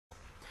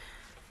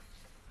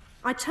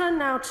I turn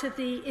now to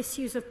the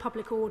issues of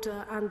public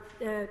order and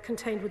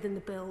contained within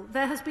the bill.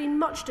 There has been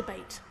much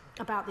debate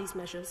about these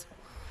measures.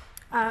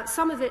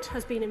 Some of it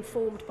has been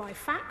informed by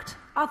fact.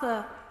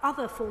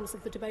 Other forms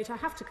of the debate, I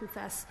have to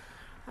confess,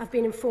 have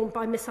been informed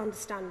by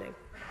misunderstanding.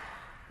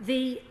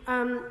 The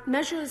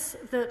measures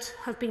that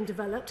have been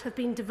developed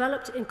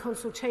in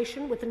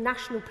consultation with the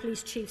National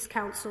Police Chiefs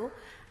Council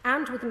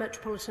and with the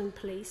Metropolitan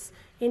Police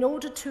in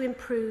order to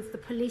improve the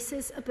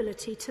police's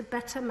ability to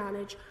better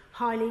manage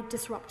highly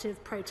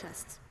disruptive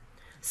protests.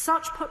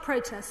 Such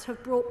protests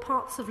have brought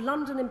parts of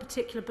London in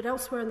particular, but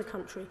elsewhere in the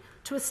country,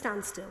 to a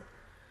standstill.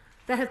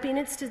 There have been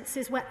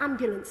instances where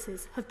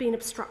ambulances have been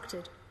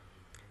obstructed.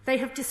 They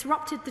have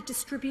disrupted the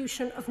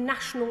distribution of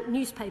national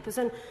newspapers.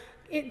 And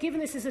given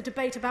this is a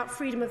debate about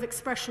freedom of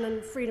expression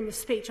and freedom of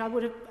speech, I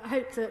would have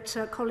hoped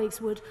that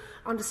colleagues would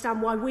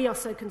understand why we are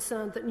so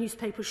concerned that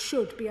newspapers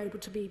should be able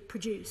to be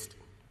produced.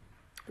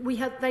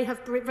 They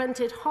have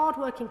prevented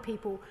hard-working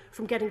people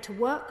from getting to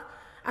work,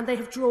 and they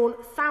have drawn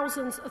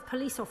thousands of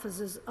police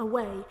officers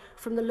away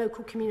from the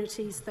local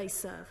communities they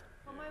serve.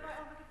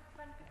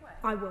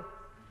 I will.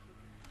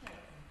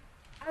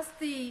 As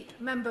the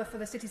member for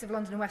the Cities of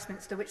London and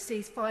Westminster, which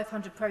sees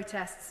 500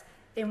 protests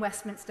in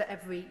Westminster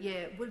every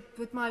year,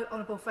 would my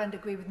honourable friend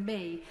agree with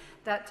me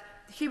that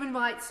the human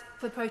rights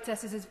for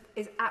protesters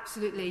is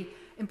absolutely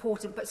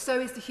important, but so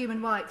is the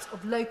human rights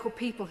of local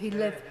people who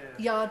live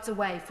yards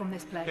away from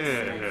this place?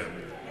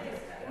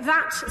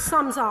 That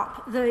sums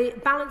up the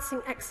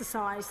balancing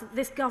exercise that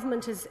this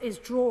government is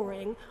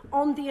drawing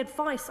on the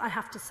advice, I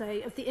have to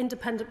say, of the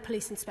Independent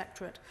Police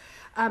Inspectorate.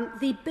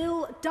 The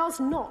bill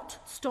does not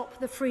stop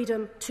the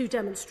freedom to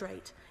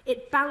demonstrate.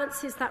 It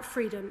balances that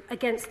freedom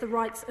against the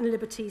rights and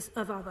liberties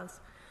of others.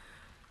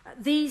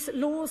 These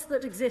laws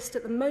that exist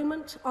at the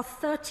moment are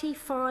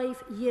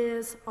 35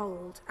 years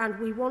old, and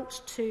we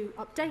want to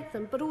update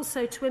them, but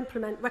also to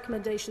implement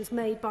recommendations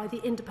made by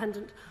the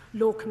Independent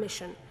Law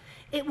Commission.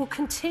 It will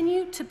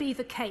continue to be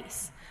the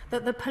case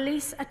that the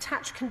police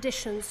attach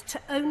conditions to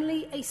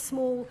only a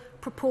small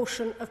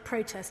proportion of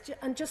protests.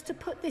 And just to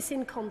put this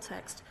in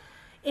context,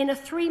 in a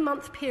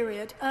 3-month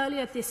period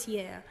earlier this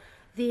year,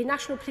 the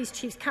National Police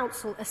Chiefs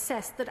Council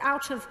assessed that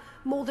out of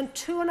more than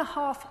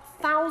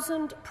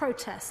 2,500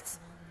 protests,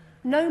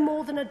 no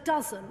more than a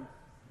dozen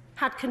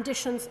had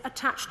conditions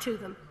attached to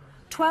them.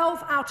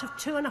 12 out of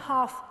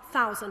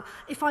 2,500.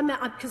 If I may,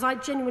 because I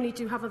genuinely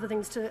do have other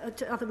things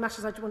other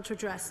matters I want to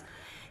address.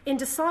 In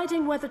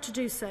deciding whether to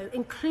do so,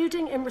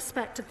 including in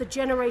respect of the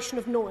generation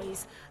of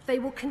noise, they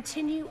will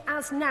continue,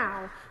 as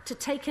now, to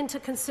take into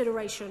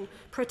consideration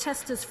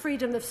protesters'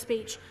 freedom of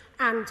speech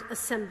and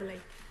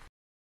assembly.